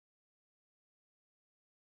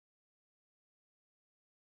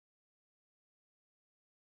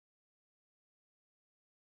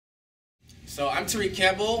So I'm Tariq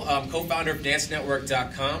Campbell, co-founder of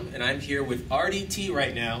DanceNetwerk.com, and I'm here with RDT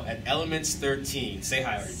right now at Elements 13. Say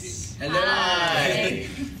hi, RDT. Hello. Hi.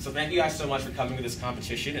 So thank you guys so much for coming to this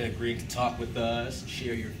competition and agreeing to talk with us,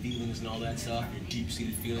 share your feelings and all that stuff, your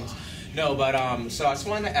deep-seated feelings. No, but so I just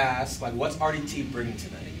wanted to ask, like, what's RDT bringing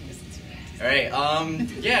tonight? All right.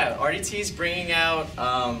 Yeah, RDT is bringing out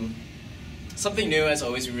something new. As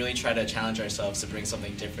always, we really try to challenge ourselves to bring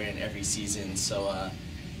something different every season. So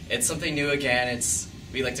it's something new again.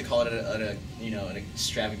 We like to call it an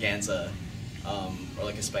extravaganza or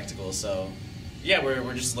like a spectacle. So yeah,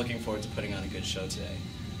 we're just looking forward to putting on a good show today.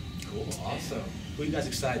 Cool, awesome. Who are you guys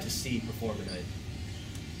excited to see perform tonight?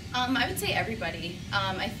 I would say everybody.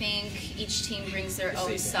 I think each team brings their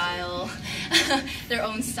own style, their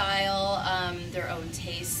own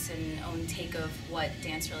tastes and own take of what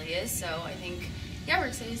dance really is. So I think, yeah, we're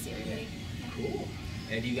excited to see everybody. Yeah. Cool.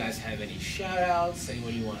 And do you guys have any shout-outs?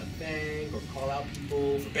 Anyone you want to thank or call out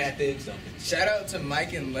people for bad things? Shout out to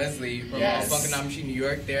Mike and Leslie from Funkin' Machine, New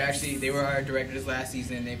York. They were our directors last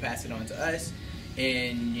season. They passed it on to us.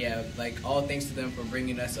 And yeah, like all thanks to them for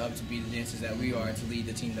bringing us up to be the dancers that we are, to lead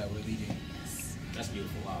the team that we're leading. That's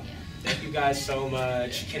beautiful. Wow. Yeah. Thank you guys so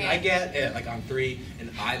much. Can I get, like on 3,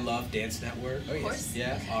 an I Love Dance Network? Of course.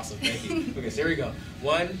 Yeah, awesome. Thank you. Okay, so here we go.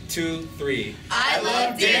 1, 2, 3. I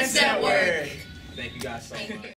love Dance Network. Thank you guys so much.